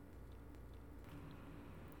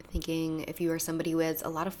Thinking if you are somebody who has a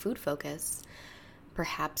lot of food focus,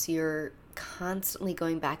 perhaps you're constantly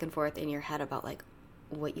going back and forth in your head about like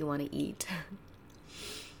what you want to eat.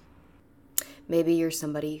 Maybe you're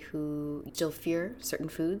somebody who still fear certain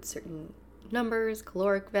foods, certain numbers,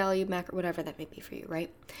 caloric value, macro, whatever that may be for you,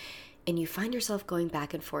 right? And you find yourself going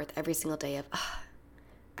back and forth every single day of,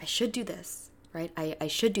 I should do this, right? I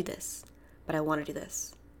should do this, but I want to do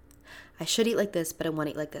this. I should eat like this, but I want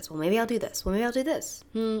to eat like this. Well, maybe I'll do this. Well, maybe I'll do this.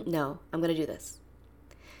 No, I'm going to do this.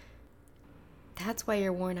 That's why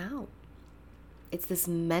you're worn out. It's this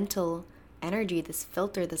mental energy, this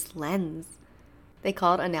filter, this lens. They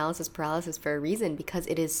call it analysis paralysis for a reason, because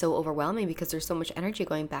it is so overwhelming, because there's so much energy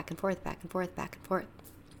going back and forth, back and forth, back and forth.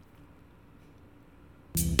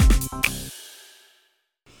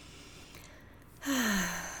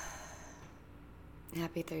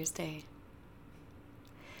 Happy Thursday.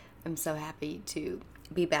 I'm so happy to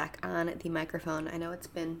be back on the microphone. I know it's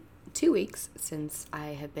been 2 weeks since I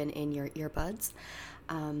have been in your earbuds.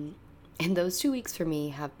 And those 2 weeks for me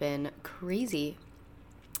have been crazy.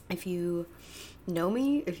 If you know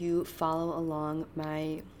me, if you follow along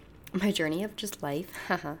my journey of just life,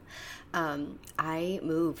 I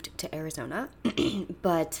moved to Arizona,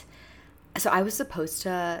 but so I was supposed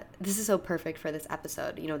to, this is so perfect for this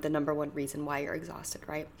episode, the number one reason why you're exhausted,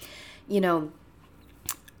 right?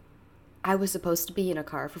 I was supposed to be in a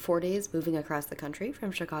car for 4 days moving across the country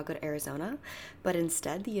from Chicago to Arizona, but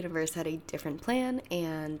instead the universe had a different plan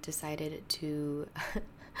and decided to,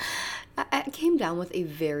 I came down with a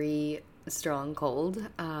very strong cold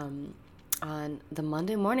on the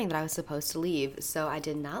Monday morning that I was supposed to leave. So I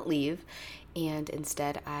did not leave, and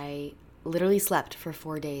instead I literally slept for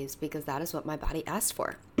 4 days because that is what my body asked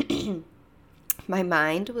for. My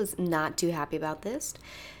mind was not too happy about this.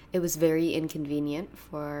 It was very inconvenient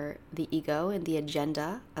for the ego and the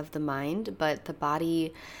agenda of the mind, but the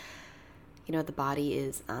body, the body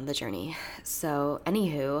is on the journey. So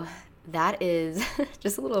anywho, that is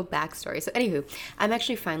just a little backstory. So anywho, I'm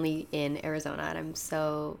actually finally in Arizona, and I'm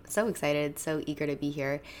so excited, so eager to be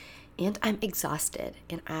here. And I'm exhausted,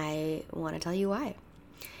 and I want to tell you why.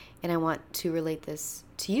 And I want to relate this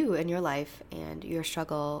to you and your life and your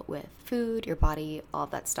struggle with food, your body, all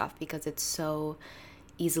that stuff, because it's so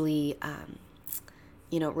easily,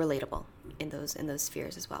 relatable in those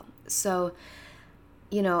spheres as well. So,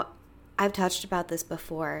 I've touched about this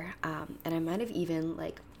before, and I might have even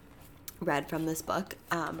read from this book,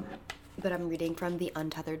 but I'm reading from The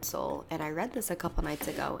Untethered Soul, and I read this a couple nights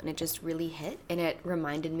ago, and it just really hit, and it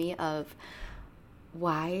reminded me of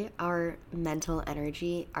why our mental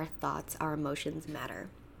energy, our thoughts, our emotions matter.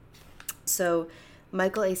 So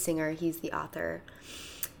Michael A. Singer, he's the author.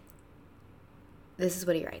 This is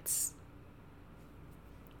what he writes.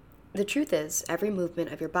 The truth is, every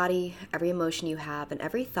movement of your body, every emotion you have, and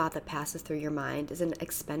every thought that passes through your mind is an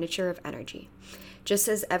expenditure of energy. Just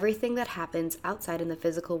as everything that happens outside in the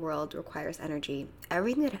physical world requires energy,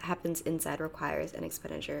 everything that happens inside requires an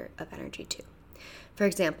expenditure of energy too. For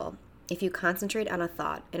example, if you concentrate on a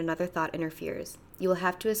thought and another thought interferes, you will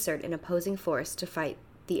have to assert an opposing force to fight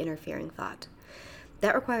the interfering thought.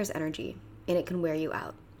 That requires energy, and it can wear you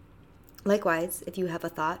out. Likewise, if you have a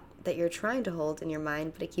thought that you're trying to hold in your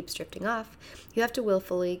mind but it keeps drifting off, you have to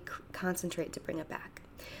willfully concentrate to bring it back.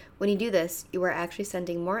 When you do this, you are actually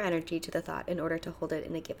sending more energy to the thought in order to hold it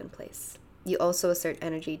in a given place. You also assert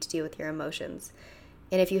energy to deal with your emotions.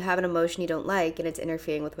 And if you have an emotion you don't like and it's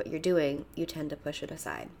interfering with what you're doing, you tend to push it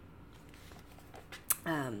aside.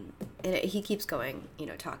 And he keeps going,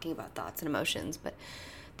 talking about thoughts and emotions, but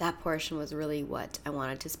that portion was really what I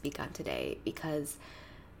wanted to speak on today, because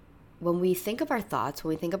when we think of our thoughts, when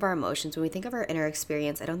we think of our emotions, when we think of our inner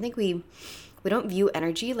experience, I don't think we don't view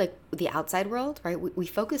energy like the outside world, right? We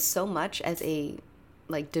focus so much as a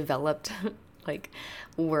developed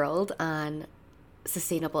world on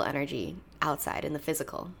sustainable energy outside in the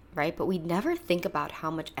physical, right? But we never think about how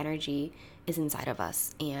much energy is inside of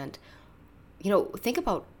us. And think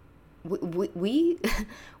about we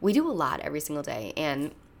do a lot every single day,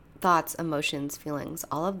 and thoughts, emotions, feelings,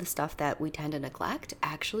 all of the stuff that we tend to neglect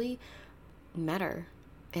actually matter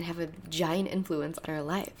and have a giant influence on our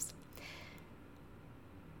lives.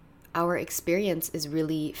 Our experience is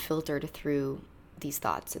really filtered through these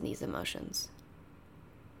thoughts and these emotions.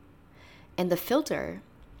 And the filter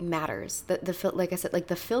matters. Like I said,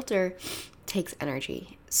 the filter takes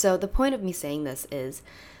energy. So the point of me saying this is,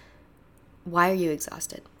 why are you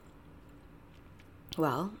exhausted?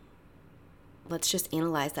 Well, let's just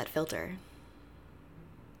analyze that filter.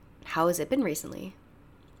 How has it been recently?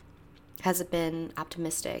 Has it been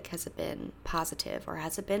optimistic? Has it been positive? Or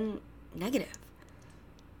has it been negative?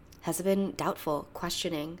 Has it been doubtful,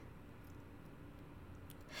 questioning?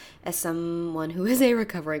 As someone who is a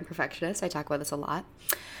recovering perfectionist, I talk about this a lot.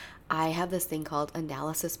 I have this thing called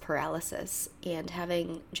analysis paralysis, and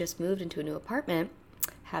having just moved into a new apartment,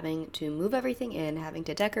 having to move everything in, having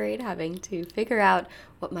to decorate, having to figure out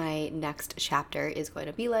what my next chapter is going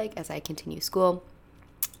to be like as I continue school,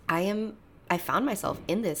 I found myself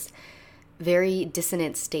in this very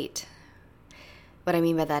dissonant state. What I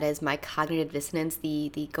mean by that is my cognitive dissonance,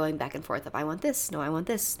 the going back and forth of I want this, no, I want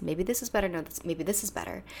this, maybe this is better, no, maybe this is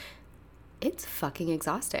better. It's fucking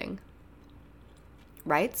exhausting,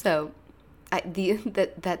 right? So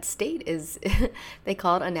that state is, they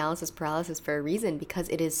call it analysis paralysis for a reason, because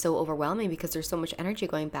it is so overwhelming, because there's so much energy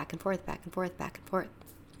going back and forth, back and forth, back and forth.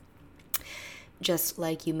 Just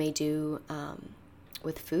like you may do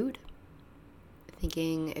with food.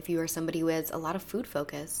 Thinking if you are somebody who has a lot of food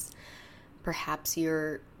focus, perhaps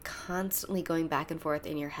you're constantly going back and forth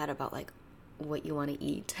in your head about like what you want to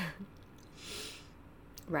eat.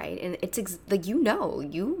 Right? And it's like,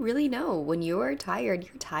 you really know when you're tired,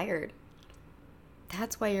 you're tired.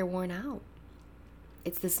 That's why you're worn out.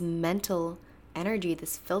 It's this mental energy,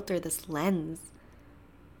 this filter, this lens.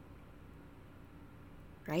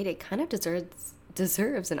 Right? It kind of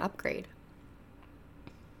deserves an upgrade.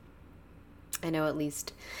 I know at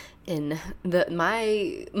least in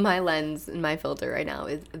my lens and my filter right now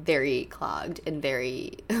is very clogged and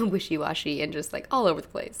very wishy-washy and just like all over the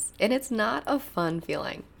place. And it's not a fun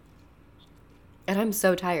feeling. And I'm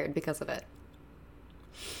so tired because of it.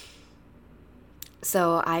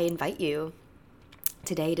 So I invite you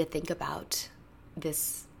today to think about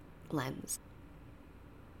this lens.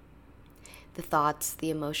 The thoughts,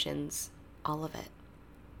 the emotions, all of it.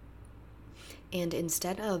 And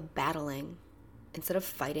instead of battling, instead of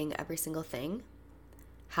fighting every single thing,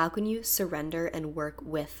 how can you surrender and work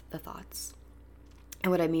with the thoughts?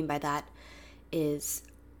 And what I mean by that is,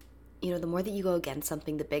 the more that you go against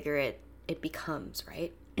something, the bigger it becomes,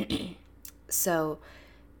 right? So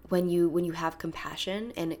when you have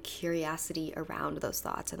compassion and curiosity around those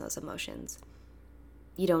thoughts and those emotions,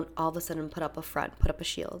 you don't all of a sudden put up a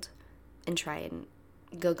shield and try and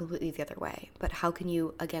go completely the other way. But how can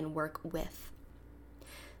you, again, work with?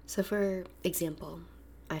 So for example,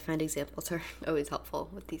 I find examples are always helpful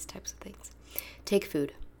with these types of things. Take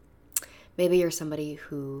food. Maybe you're somebody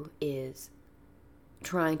who is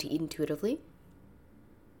trying to eat intuitively.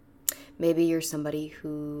 Maybe you're somebody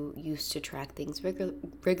who used to track things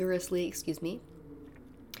rigorously,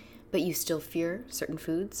 but you still fear certain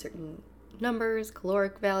foods, certain numbers,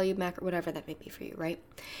 caloric value, macro, whatever that may be for you, right?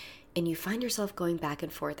 And you find yourself going back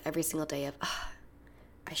and forth every single day of,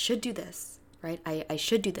 I should do this. Right? I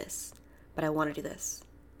should do this, but I want to do this.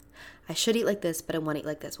 I should eat like this, but I want to eat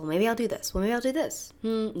like this. Well, maybe I'll do this. Well, maybe I'll do this.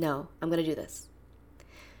 No, I'm going to do this.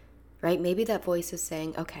 Right? Maybe that voice is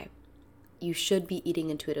saying, okay, you should be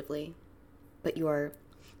eating intuitively, but your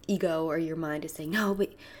ego or your mind is saying, no,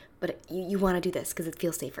 but you want to do this because it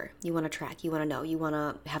feels safer. You want to track. You want to know. You want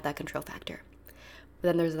to have that control factor. But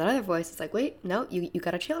then there's another voice that's like, wait, no, you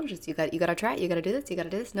got to challenge this. You got to try it. You got to do this. You got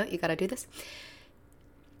to do this. No, you got to do this.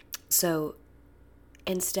 So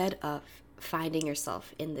instead of finding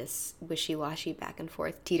yourself in this wishy-washy back and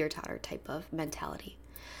forth teeter-totter type of mentality,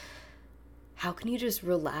 how can you just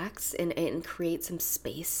relax and create some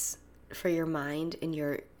space for your mind and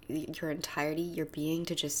your entirety, your being,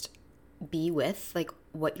 to just be with like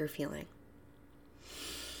what you're feeling?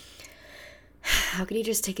 How can you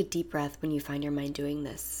just take a deep breath when you find your mind doing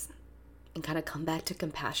this and kind of come back to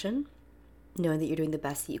compassion, knowing that you're doing the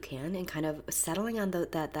best that you can, and kind of settling on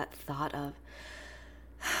that thought of,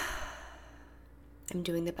 I'm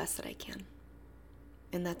doing the best that I can,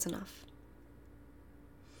 and that's enough.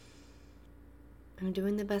 I'm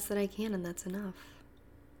doing the best that I can, and that's enough.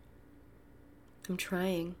 I'm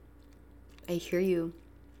trying. I hear you.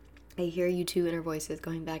 I hear you two inner voices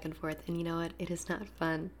going back and forth, and you know what? It is not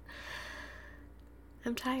fun.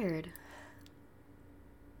 I'm tired.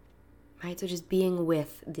 Right? So just being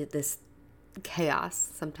with this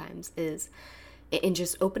chaos sometimes is, and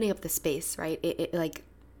just opening up the space, right? It like,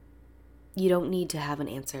 you don't need to have an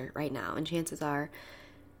answer right now, and chances are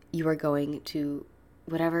you are going to,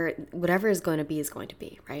 whatever is going to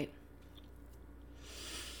be, right?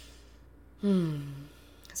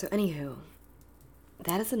 So anywho,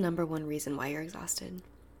 that is the number one reason why you're exhausted.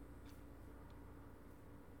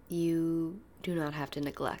 You do not have to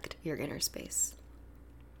neglect your inner space.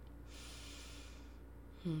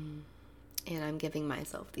 And I'm giving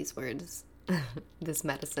myself these words, this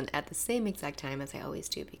medicine, at the same exact time as I always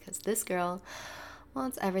do, because this girl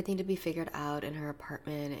wants everything to be figured out in her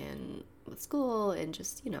apartment and with school, and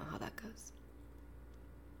just, you know how that goes.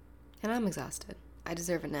 And I'm exhausted. I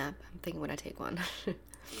deserve a nap. I'm thinking when I take one. I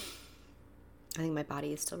think my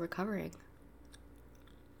body is still recovering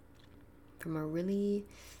from a really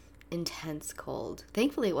intense cold.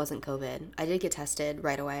 Thankfully, it wasn't COVID. I did get tested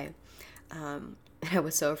right away. And I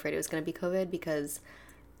was so afraid it was going to be COVID because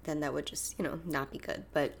then that would just, not be good.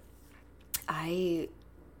 But I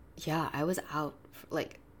was out,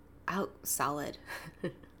 out solid.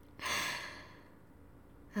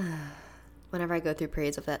 Whenever I go through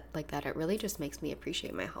periods of that, like that, it really just makes me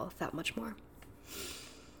appreciate my health that much more.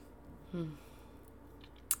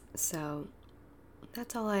 So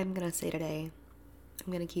that's all I'm going to say today.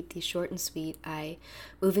 I'm going to keep these short and sweet.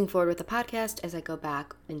 Moving forward with the podcast as I go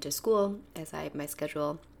back into school, as my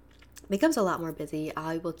schedule becomes a lot more busy,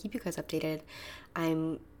 I will keep you guys updated.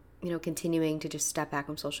 I'm, continuing to just step back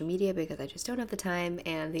from social media because I just don't have the time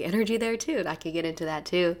and the energy there too. I could get into that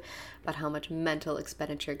too, about how much mental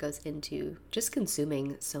expenditure goes into just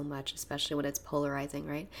consuming so much, especially when it's polarizing,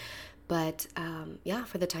 right? But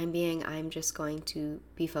for the time being, I'm just going to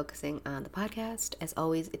be focusing on the podcast. As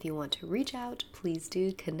always, if you want to reach out, please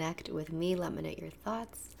do connect with me. Let me know your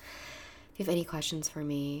thoughts. If you have any questions for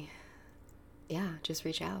me, just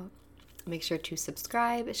reach out. Make sure to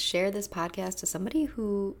subscribe, share this podcast to somebody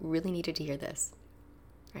who really needed to hear this,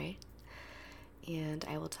 right? And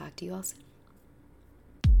I will talk to you all soon.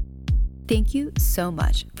 Thank you so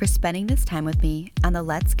much for spending this time with me on the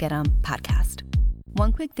Let's Get 'Em podcast.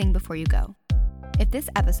 One quick thing before you go. If this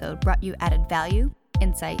episode brought you added value,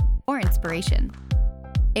 insight, or inspiration,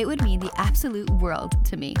 it would mean the absolute world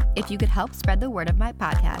to me if you could help spread the word of my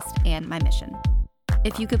podcast and my mission.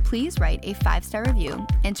 If you could please write a 5-star review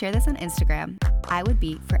and share this on Instagram, I would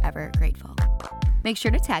be forever grateful. Make sure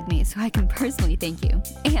to tag me so I can personally thank you.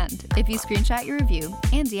 And if you screenshot your review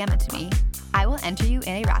and DM it to me, I will enter you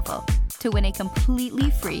in a raffle to win a completely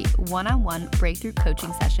free one-on-one breakthrough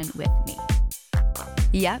coaching session with me.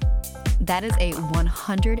 Yep, that is a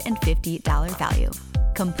 $150 value,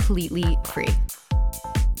 completely free.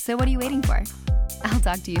 So what are you waiting for? I'll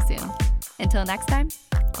talk to you soon. Until next time,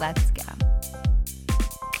 let's get 'em.